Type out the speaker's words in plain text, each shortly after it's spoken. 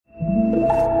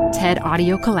TED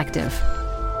Audio Collective.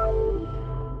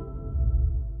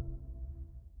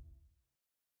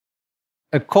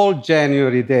 A cold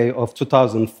January day of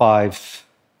 2005,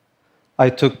 I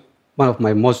took one of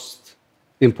my most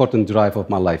important drive of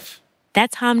my life.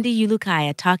 That's Hamdi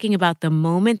Ulukaya talking about the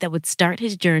moment that would start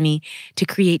his journey to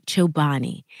create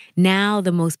Chobani, now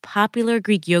the most popular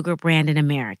Greek yogurt brand in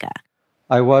America.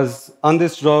 I was on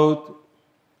this road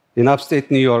in upstate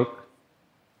New York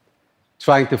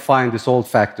trying to find this old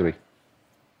factory.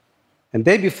 And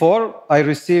the day before, I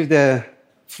received a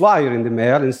flyer in the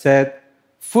mail and said,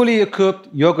 fully equipped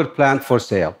yogurt plant for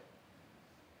sale.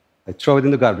 I throw it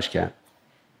in the garbage can.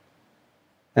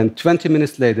 And 20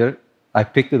 minutes later, I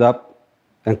picked it up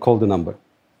and called the number.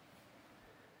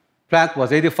 Plant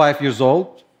was 85 years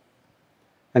old,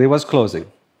 and it was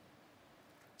closing.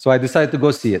 So I decided to go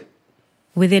see it.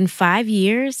 Within 5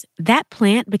 years, that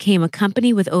plant became a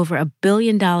company with over $1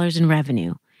 billion in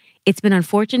revenue. It's been on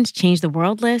Fortune's Change the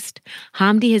World list.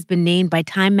 Hamdi has been named by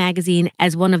Time magazine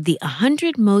as one of the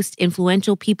 100 most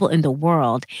influential people in the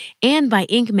world and by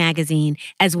Inc. magazine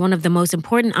as one of the most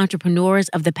important entrepreneurs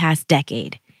of the past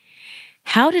decade.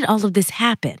 How did all of this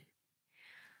happen?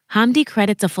 Hamdi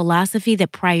credits a philosophy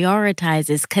that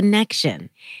prioritizes connection,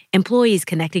 employees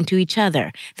connecting to each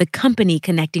other, the company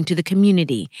connecting to the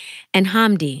community, and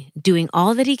Hamdi doing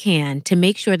all that he can to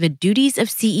make sure the duties of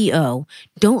CEO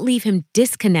don't leave him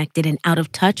disconnected and out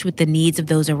of touch with the needs of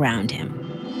those around him.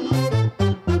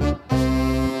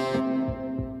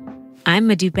 I'm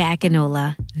Modupe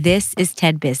Akinola. This is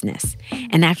TED Business.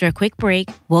 And after a quick break,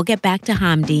 we'll get back to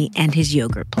Hamdi and his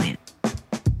yogurt plant.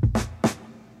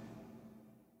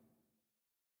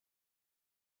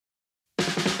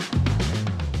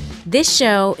 This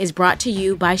show is brought to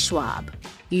you by Schwab.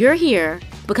 You're here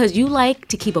because you like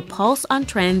to keep a pulse on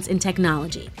trends in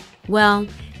technology. Well,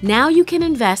 now you can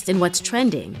invest in what's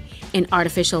trending in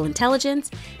artificial intelligence,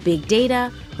 big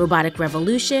data, robotic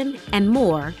revolution, and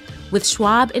more with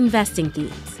Schwab Investing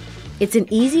Themes. It's an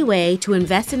easy way to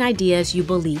invest in ideas you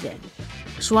believe in.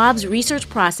 Schwab's research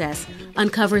process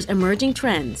uncovers emerging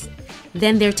trends.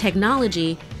 Then their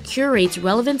technology curates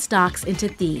relevant stocks into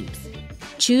themes.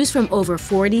 Choose from over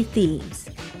 40 themes.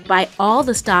 Buy all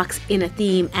the stocks in a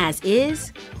theme as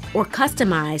is or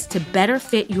customize to better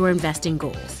fit your investing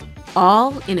goals.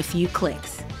 All in a few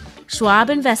clicks. Schwab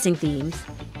Investing Themes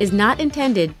is not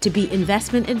intended to be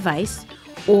investment advice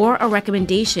or a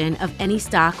recommendation of any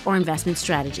stock or investment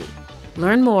strategy.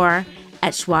 Learn more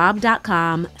at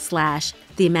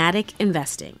schwab.com/thematic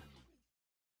investing.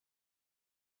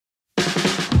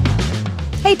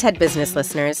 Hey, TED Business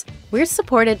listeners. We're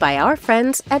supported by our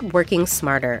friends at Working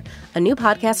Smarter, a new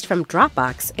podcast from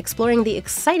Dropbox exploring the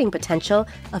exciting potential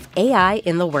of AI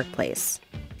in the workplace.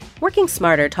 Working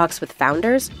Smarter talks with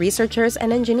founders, researchers,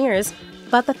 and engineers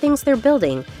about the things they're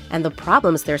building and the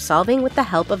problems they're solving with the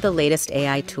help of the latest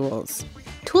AI tools.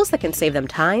 Tools that can save them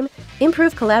time,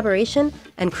 improve collaboration,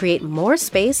 and create more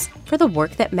space for the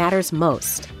work that matters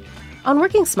most. On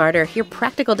Working Smarter, hear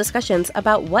practical discussions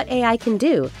about what AI can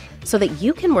do so that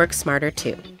you can work smarter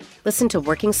too. Listen to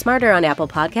Working Smarter on Apple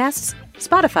Podcasts,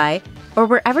 Spotify, or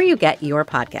wherever you get your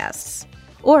podcasts.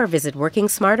 Or visit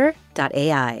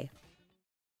workingsmarter.ai.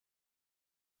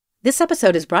 This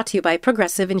episode is brought to you by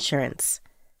Progressive Insurance.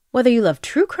 Whether you love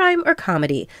true crime or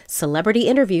comedy, celebrity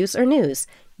interviews or news,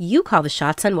 you call the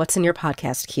shots on what's in your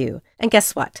podcast queue. And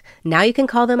guess what? Now you can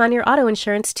call them on your auto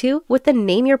insurance too with the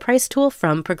Name Your Price tool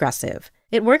from Progressive.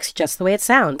 It works just the way it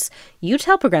sounds. You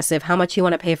tell Progressive how much you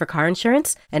want to pay for car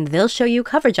insurance, and they'll show you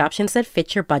coverage options that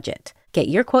fit your budget. Get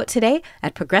your quote today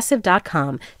at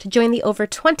Progressive.com to join the over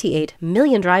 28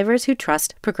 million drivers who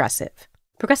trust Progressive.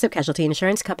 Progressive Casualty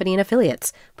Insurance Company and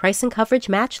Affiliates. Price and coverage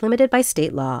match limited by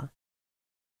state law.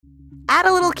 Add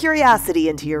a little curiosity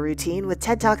into your routine with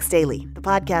TED Talks Daily, the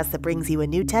podcast that brings you a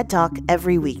new TED Talk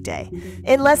every weekday.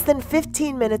 In less than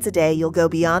 15 minutes a day, you'll go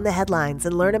beyond the headlines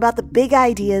and learn about the big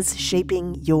ideas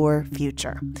shaping your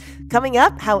future. Coming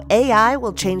up, how AI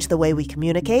will change the way we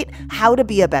communicate, how to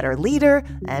be a better leader,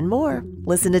 and more.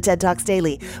 Listen to TED Talks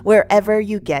Daily wherever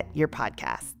you get your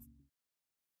podcasts.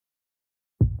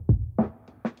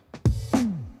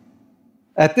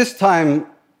 At this time,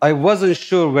 I wasn't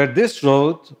sure where this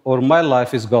road or my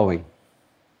life is going.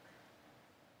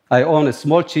 I own a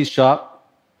small cheese shop,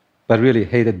 but really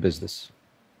hated business.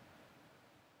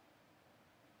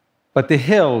 But the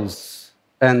hills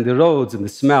and the roads and the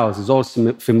smells is all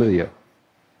familiar.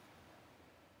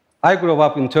 I grew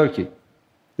up in Turkey,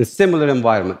 in a similar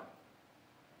environment,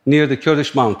 near the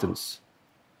Kurdish mountains.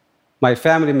 My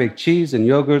family made cheese and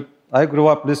yogurt. I grew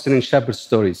up listening shepherd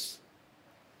stories.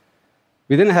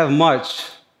 We didn't have much,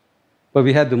 where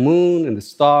we had the moon and the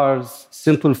stars,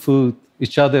 simple food,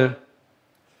 each other.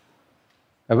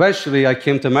 Eventually, I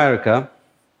came to America.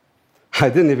 I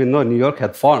didn't even know New York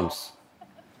had farms.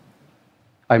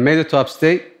 I made it to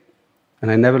upstate,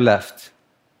 and I never left.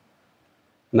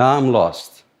 Now I'm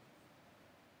lost.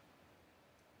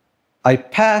 I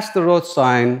passed the road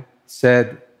sign,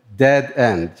 said, dead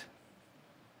end.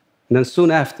 And then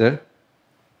soon after,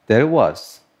 there it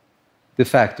was, the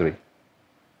factory.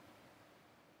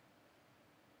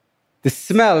 The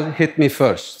smell hit me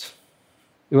first.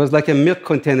 It was like a milk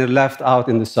container left out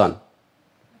in the sun.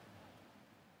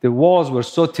 The walls were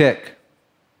so thick.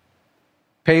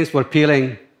 Paints were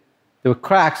peeling. There were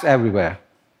cracks everywhere.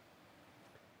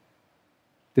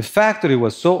 The factory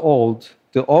was so old,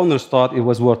 the owners thought it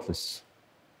was worthless.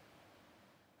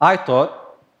 I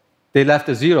thought they left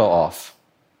a zero off.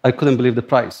 I couldn't believe the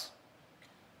price.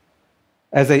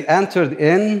 As I entered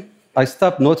in, I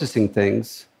stopped noticing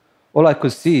things. All I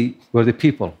could see were the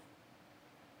people.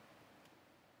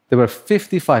 There were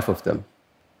 55 of them.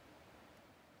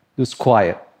 It was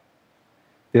quiet.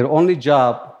 Their only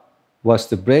job was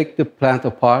to break the plant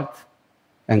apart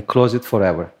and close it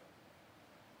forever.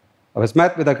 I was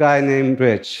met with a guy named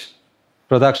Rich,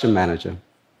 production manager.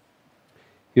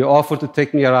 He offered to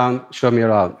take me around, show me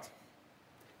around.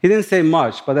 He didn't say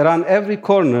much, but around every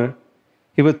corner,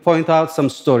 he would point out some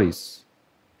stories.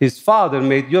 His father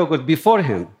made yogurt before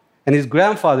him, and his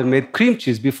grandfather made cream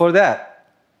cheese before that.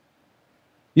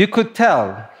 You could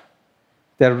tell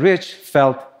that Rich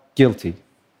felt guilty,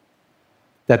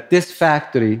 that this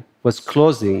factory was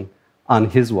closing on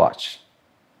his watch.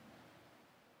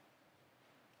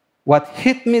 What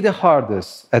hit me the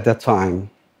hardest at that time,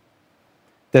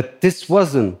 that this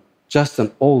wasn't just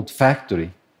an old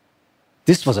factory.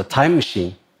 This was a time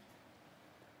machine.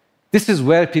 This is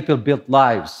where people built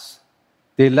lives.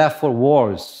 They left for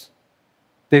wars.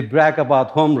 They brag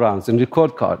about home runs and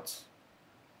record cards.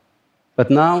 But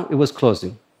now it was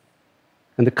closing.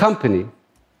 And the company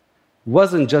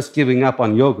wasn't just giving up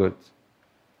on yogurt,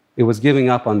 it was giving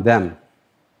up on them,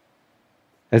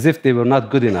 as if they were not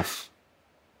good enough.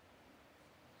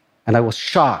 And I was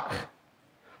shocked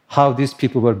how these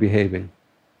people were behaving.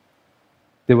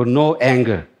 There was no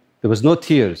anger, there was no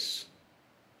tears,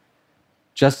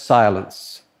 just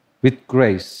silence. With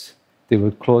grace, they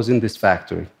were closing this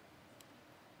factory.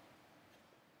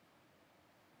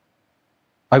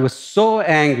 I was so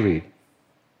angry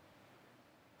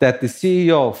that the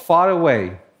CEO, far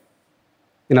away,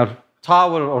 in a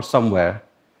tower or somewhere,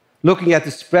 looking at the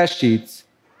spreadsheets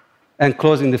and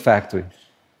closing the factory.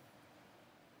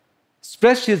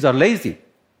 Spreadsheets are lazy.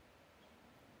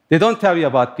 They don't tell you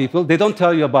about people, they don't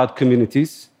tell you about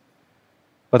communities.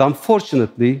 But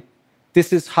unfortunately,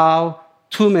 this is how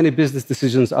too many business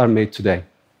decisions are made today.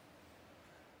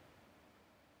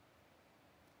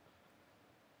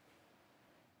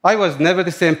 I was never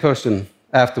the same person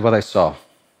after what I saw.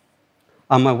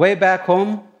 On my way back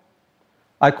home,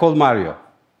 I called Mario,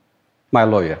 my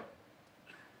lawyer.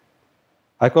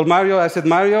 I called Mario, I said,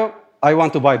 Mario, I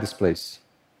want to buy this place.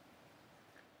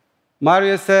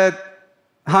 Mario said,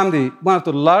 Hamdi, one of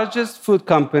the largest food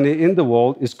companies in the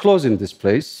world is closing this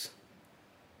place,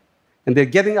 and they're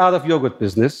getting out of yogurt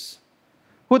business.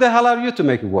 Who the hell are you to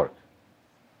make it work?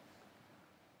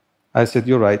 I said,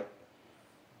 you're right.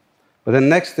 But then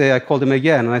next day, I called him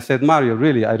again, and I said, Mario,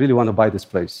 really, I really want to buy this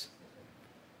place.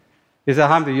 He said,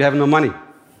 Hamdi, you have no money.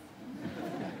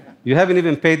 You haven't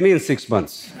even paid me in 6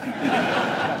 months.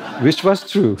 Which was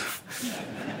true.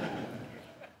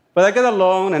 But I got a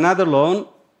loan, another loan.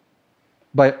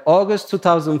 By August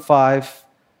 2005,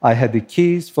 I had the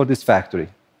keys for this factory.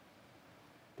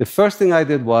 The first thing I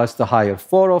did was to hire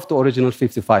 4 of the original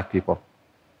 55 people.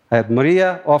 I had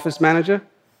Maria, office manager.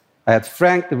 I had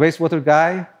Frank, the wastewater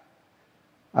guy.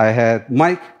 I had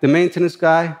Mike, the maintenance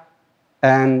guy,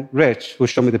 and Rich, who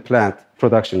showed me the plant,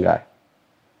 production guy.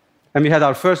 And we had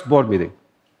our first board meeting.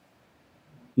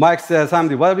 Mike says,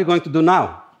 Hamdi, what are we going to do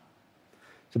now?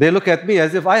 So they look at me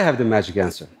as if I have the magic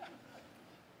answer.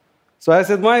 So I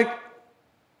said, Mike,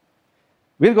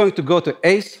 we're going to go to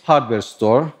Ace Hardware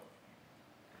store,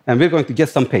 and we're going to get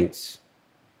some paints.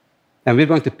 And we're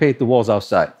going to paint the walls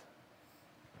outside.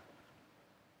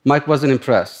 Mike wasn't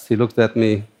impressed. He looked at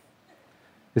me.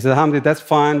 He said, Hamdi, that's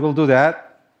fine, we'll do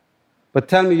that. But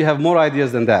tell me you have more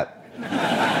ideas than that.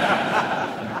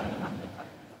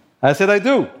 I said, I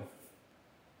do.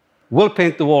 We'll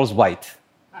paint the walls white.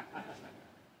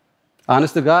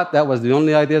 Honest to God, that was the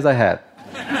only ideas I had.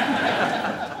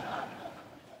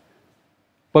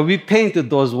 But we painted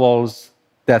those walls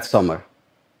that summer.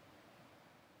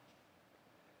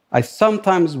 I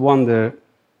sometimes wonder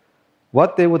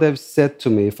what they would have said to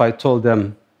me if I told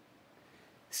them,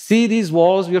 see these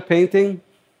walls we're painting?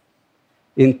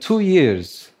 In 2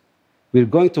 years, we're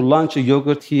going to launch a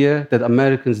yogurt here that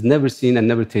Americans never seen and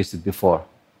never tasted before.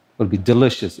 It will be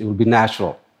delicious. It will be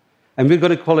natural. And we're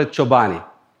going to call it Chobani.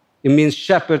 It means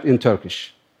shepherd in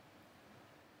Turkish.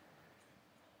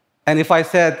 And if I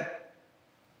said,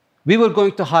 we were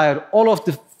going to hire all of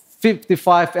the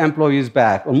 55 employees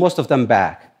back, or most of them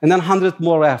back, and then 100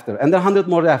 more after, and then 100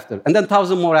 more after, and then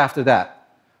 1,000 more after that.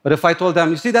 But if I told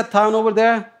them, you see that town over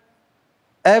there?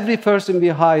 Every person we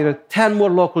hire, 10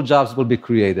 more local jobs will be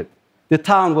created. The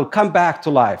town will come back to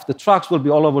life. The trucks will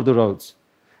be all over the roads.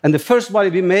 And the first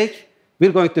money we make,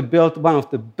 we're going to build one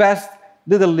of the best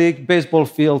Little League baseball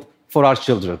field for our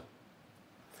children.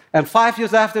 And 5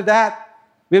 years after that,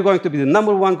 we're going to be the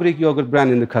 #1 Greek yogurt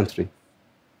brand in the country.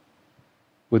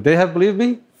 Would they have believed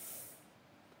me?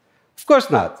 Of course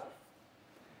not.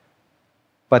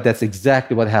 But that's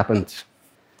exactly what happened.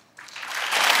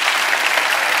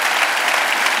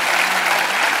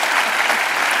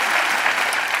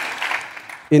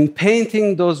 In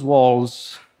painting those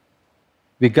walls,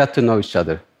 we got to know each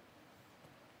other.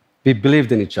 We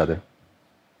believed in each other.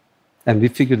 And we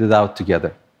figured it out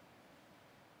together.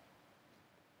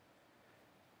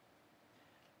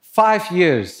 5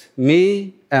 years,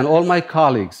 me and all my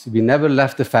colleagues, we never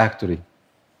left the factory.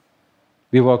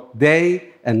 We worked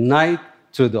day and night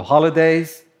through the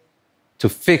holidays to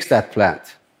fix that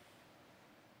plant.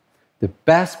 The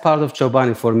best part of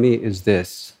Chobani for me is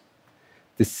this.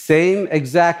 The same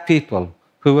exact people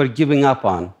who were giving up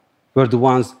on were the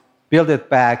ones built it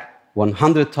back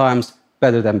 100 times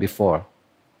better than before.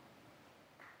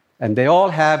 And they all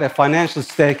have a financial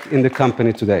stake in the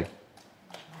company today.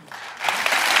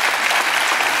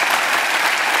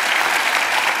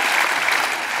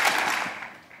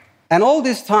 And all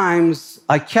these times,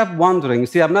 I kept wondering,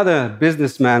 see, I'm not a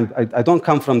businessman, I don't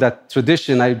come from that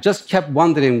tradition, I just kept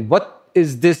wondering, what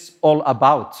is this all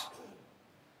about?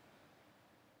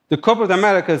 The corporate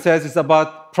America says it's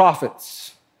about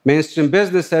profits. Mainstream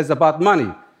business says about money.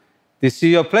 The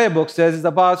CEO playbook says it's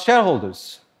about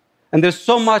shareholders. And there's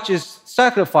so much is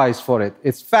sacrificed for it.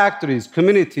 It's factories,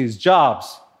 communities,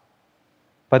 jobs.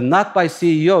 But not by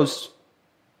CEOs.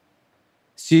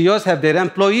 CEOs have their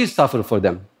employees suffer for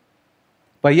them.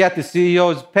 But yet the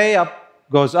CEO's pay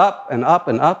goes up and up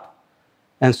and up,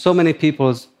 and so many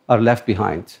people are left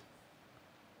behind.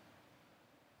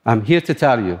 I'm here to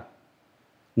tell you,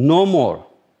 no more.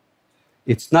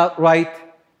 It's not right.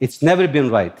 It's never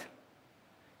been right.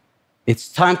 It's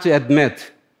time to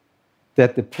admit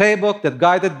that the playbook that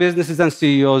guided businesses and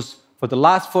CEOs for the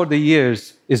last 40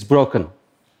 years is broken.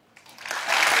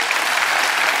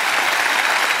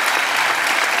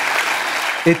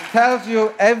 It tells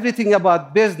you everything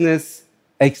about business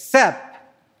except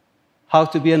how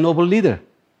to be a noble leader.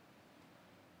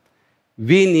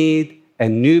 We need a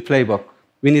new playbook.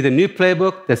 We need a new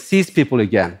playbook that sees people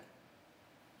again,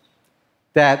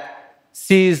 that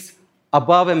sees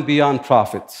above and beyond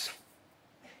profits.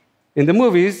 In the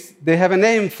movies, they have a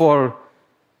name for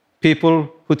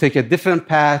people who take a different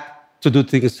path to do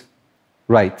things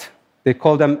right. They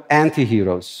call them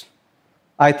anti-heroes.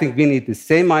 I think we need the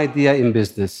same idea in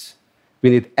business. We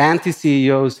need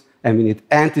anti-CEOs and we need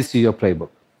anti-CEO playbook.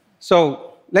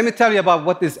 So let me tell you about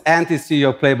what this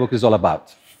anti-CEO playbook is all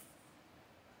about.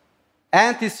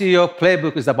 Anti-CEO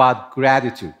playbook is about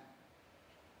gratitude.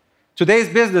 Today's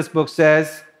business book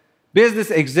says,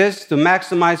 business exists to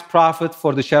maximize profit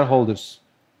for the shareholders.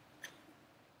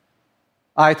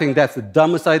 I think that's the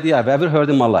dumbest idea I've ever heard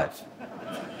in my life.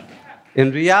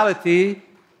 In reality,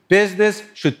 business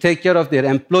should take care of their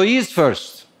employees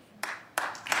first.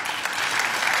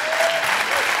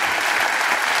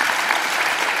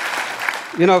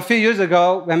 You know, a few years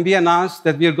ago, when we announced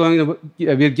that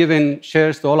we're giving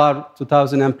shares to all our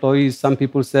 2,000 employees, some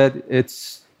people said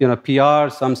it's PR,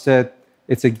 some said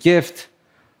it's a gift.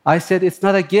 I said it's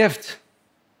not a gift.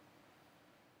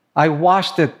 I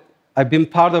watched it. I've been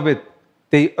part of it.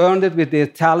 They earned it with their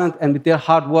talent and with their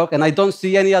hard work, and I don't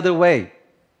see any other way.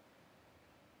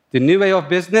 The new way of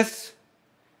business,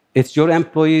 it's your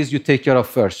employees you take care of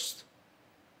first,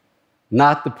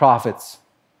 not the profits.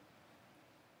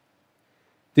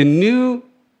 The new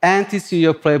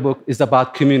anti-CEO playbook is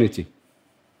about community.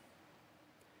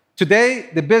 Today,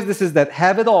 the businesses that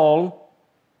have it all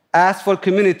ask for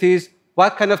communities,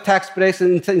 what kind of tax breaks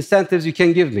and incentives you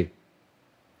can give me?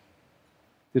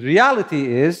 The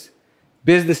reality is,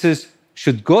 businesses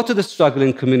should go to the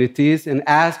struggling communities and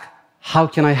ask, how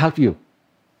can I help you?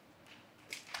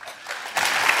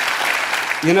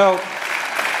 You know,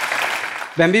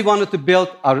 when we wanted to build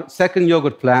our second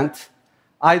yogurt plant,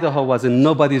 Idaho was in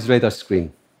nobody's radar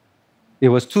screen. It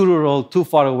was too rural, too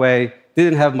far away,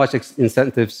 didn't have much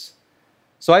incentives.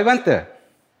 So I went there.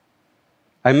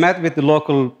 I met with the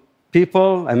local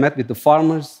people, I met with the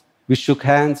farmers, we shook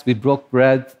hands, we broke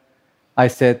bread. I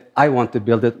said, I want to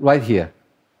build it right here.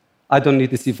 I don't need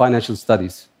to see financial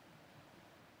studies.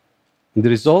 And the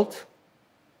result?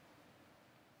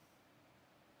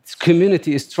 This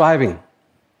community is thriving.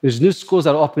 There's new schools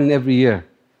that are opening every year.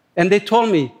 And they told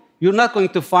me, you're not going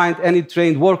to find any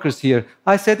trained workers here.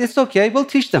 I said, it's okay, we'll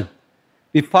teach them.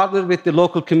 We partnered with the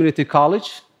local community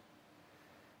college.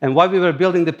 And while we were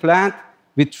building the plant,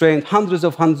 we trained hundreds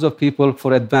of people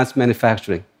for advanced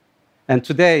manufacturing. And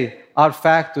today, our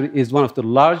factory is one of the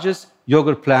largest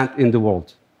yogurt plants in the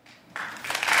world.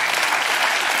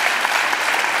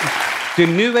 The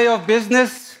new way of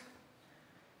business,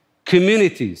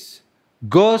 communities.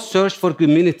 Go search for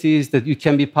communities that you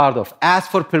can be part of.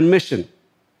 Ask for permission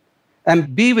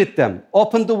and be with them.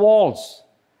 Open the walls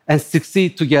and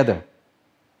succeed together.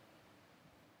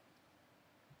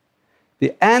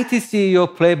 The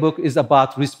anti-CEO playbook is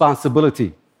about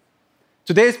responsibility.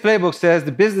 Today's playbook says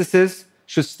the businesses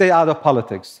should stay out of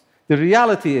politics. The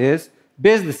reality is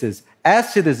businesses,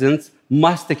 as citizens,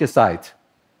 must take a side.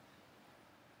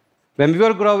 When we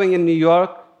were growing in New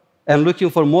York and looking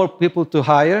for more people to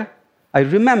hire, I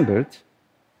remembered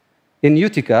in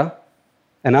Utica,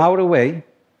 an hour away,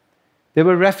 there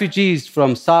were refugees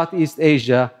from Southeast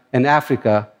Asia and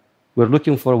Africa who were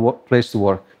looking for a place to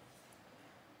work.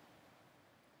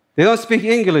 They don't speak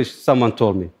English, someone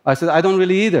told me. I said, I don't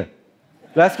really either.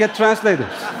 Let's get translators.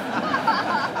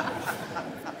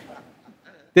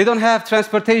 They don't have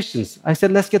transportations. I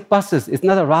said, let's get buses. It's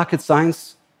not a rocket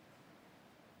science.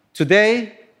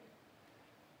 Today,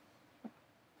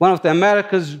 one of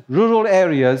America's rural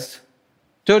areas,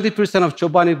 30% of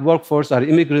Chobani workforce are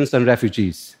immigrants and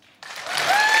refugees.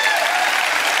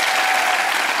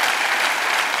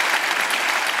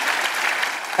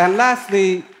 And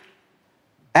lastly,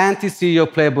 anti-CEO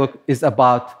playbook is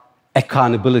about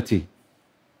accountability.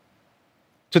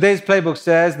 Today's playbook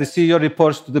says the CEO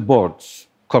reports to the boards,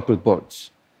 corporate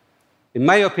boards. In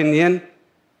my opinion,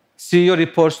 CEO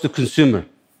reports to consumer.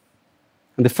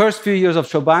 In the first few years of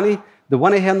Chobani, the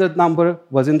 1-800 number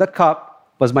was in the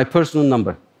cup, was my personal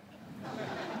number.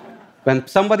 When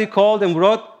somebody called and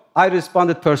wrote, I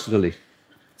responded personally.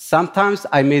 Sometimes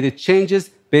I made changes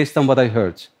based on what I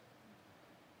heard.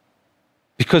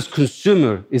 Because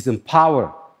consumer is in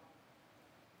power.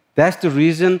 That's the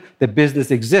reason the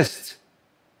business exists.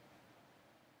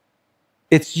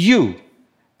 It's you.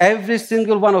 Every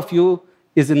single one of you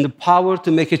is in the power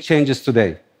to make changes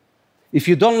today. If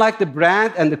you don't like the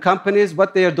brand and the companies,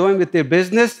 what they are doing with their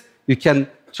business, you can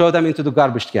throw them into the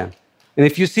garbage can. And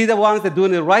if you see the ones that are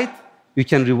doing it right, you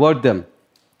can reward them.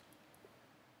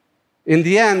 In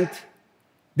the end,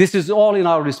 this is all in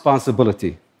our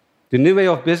responsibility. The new way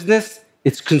of business,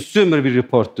 it's consumer we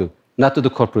report to, not to the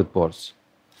corporate boards.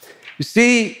 You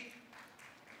see,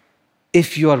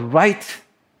 if you are right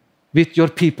with your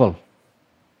people,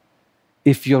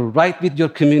 if you're right with your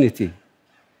community,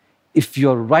 if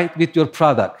you're right with your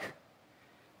product,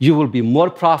 you will be more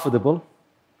profitable,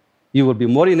 you will be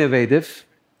more innovative,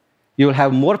 you will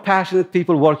have more passionate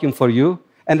people working for you,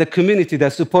 and a community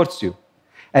that supports you.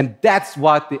 And that's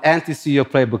what the anti-CEO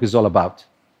playbook is all about.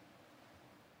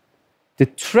 The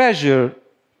treasure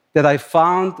that I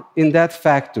found in that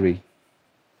factory,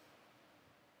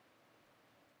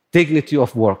 dignity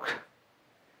of work,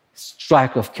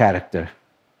 strike of character,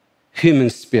 human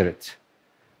spirit.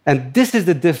 And this is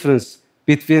the difference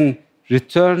between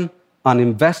return on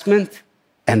investment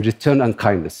and return on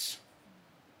kindness.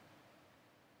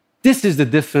 This is the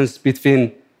difference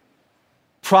between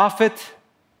profit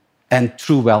and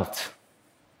true wealth.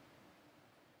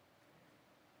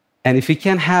 And if it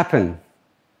can happen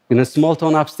in a small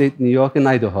town upstate New York and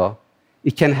Idaho,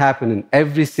 it can happen in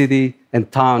every city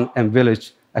and town and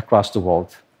village across the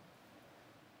world.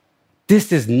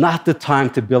 This is not the time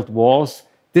to build walls.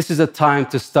 This is a time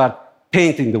to start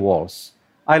painting the walls.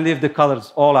 I leave the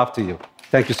colors all up to you.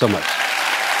 Thank you so much.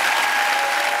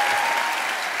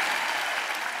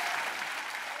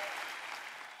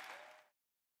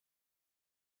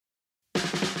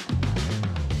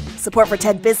 Support for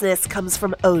TED Business comes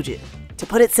from Odoo. To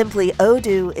put it simply,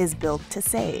 Odoo is built to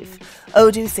save.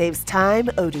 Odoo saves time,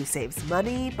 Odoo saves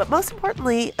money, but most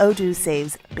importantly, Odoo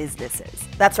saves businesses.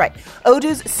 That's right.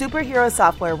 Odoo's superhero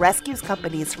software rescues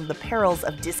companies from the perils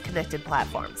of disconnected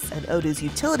platforms, and Odoo's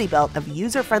utility belt of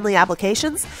user-friendly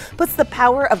applications puts the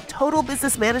power of total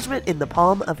business management in the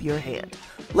palm of your hand.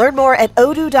 Learn more at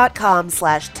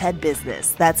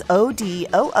odoo.com/TEDbusiness. That's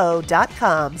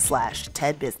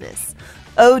ODOO.com/TEDbusiness.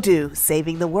 Odoo,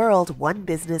 saving the world one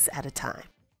business at a time.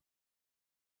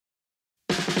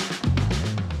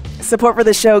 Support for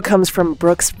the show comes from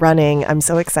Brooks Running. I'm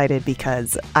so excited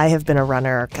because I have been a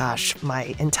runner,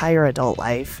 my entire adult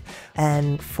life.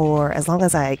 And for as long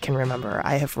as I can remember,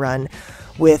 I have run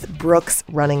with Brooks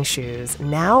running shoes.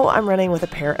 Now I'm running with a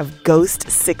pair of Ghost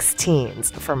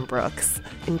 16s from Brooks.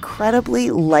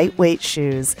 Incredibly lightweight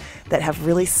shoes that have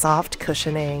really soft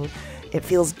cushioning. It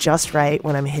feels just right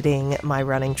when I'm hitting my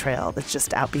running trail that's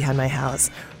just out behind my house.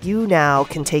 You now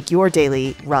can take your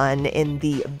daily run in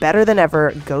the better than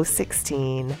ever Ghost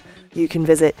 16. You can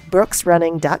visit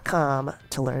brooksrunning.com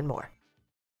to learn more.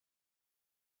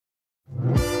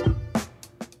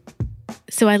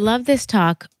 So I love this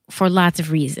talk for lots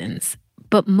of reasons,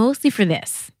 but mostly for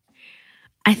this.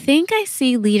 I think I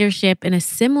see leadership in a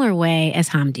similar way as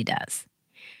Hamdi does.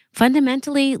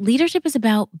 Fundamentally, leadership is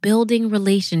about building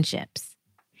relationships.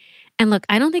 And look,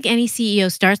 I don't think any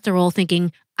CEO starts the role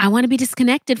thinking, I want to be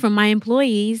disconnected from my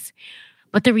employees.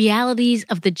 But the realities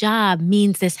of the job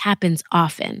means this happens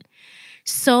often.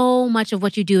 So much of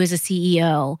what you do as a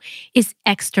CEO is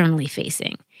externally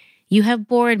facing. You have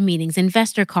board meetings,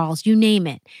 investor calls, you name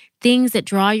it, things that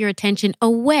draw your attention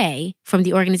away from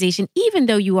the organization, even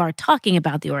though you are talking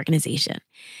about the organization.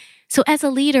 So as a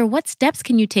leader, what steps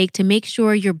can you take to make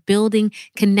sure you're building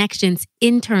connections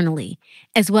internally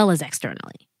as well as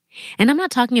externally? And I'm not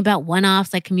talking about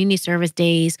one-offs like community service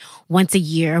days once a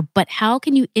year, but how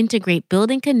can you integrate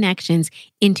building connections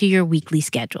into your weekly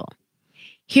schedule?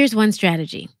 Here's one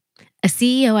strategy. A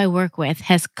CEO I work with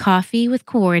has coffee with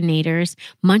coordinators,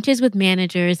 munches with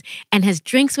managers, and has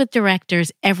drinks with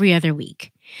directors every other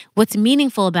week. What's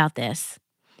meaningful about this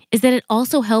is that it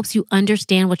also helps you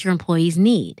understand what your employees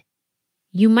need.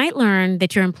 You might learn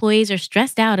that your employees are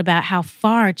stressed out about how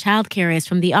far childcare is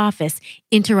from the office,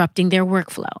 interrupting their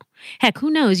workflow. Heck, who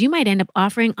knows, you might end up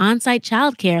offering on-site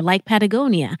childcare like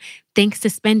Patagonia, thanks to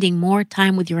spending more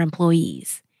time with your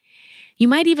employees. You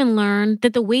might even learn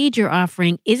that the wage you're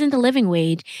offering isn't the living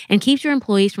wage and keeps your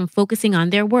employees from focusing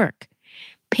on their work.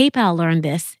 PayPal learned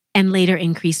this and later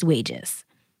increased wages.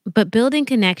 But building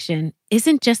connection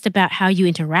isn't just about how you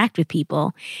interact with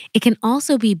people. It can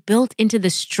also be built into the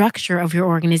structure of your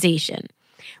organization.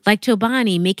 Like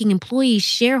Chobani making employees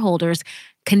shareholders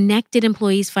connected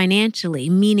employees financially,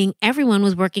 meaning everyone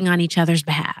was working on each other's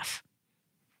behalf.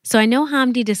 So I know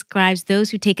Hamdi describes those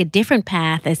who take a different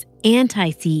path as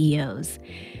anti-CEOs,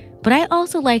 but I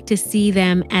also like to see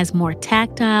them as more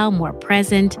tactile, more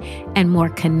present, and more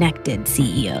connected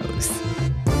CEOs.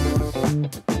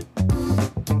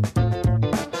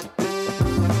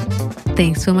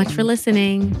 Thanks so much for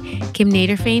listening. Kim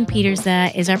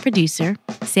Nader-Fain-Peterza is our producer.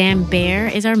 Sam Baer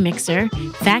is our mixer.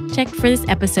 Fact check for this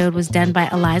episode was done by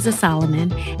Eliza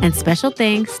Solomon. And special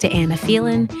thanks to Anna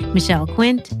Phelan, Michelle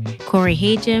Quint, Corey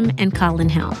Hagem, and Colin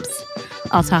Helms.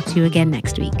 I'll talk to you again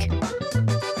next week.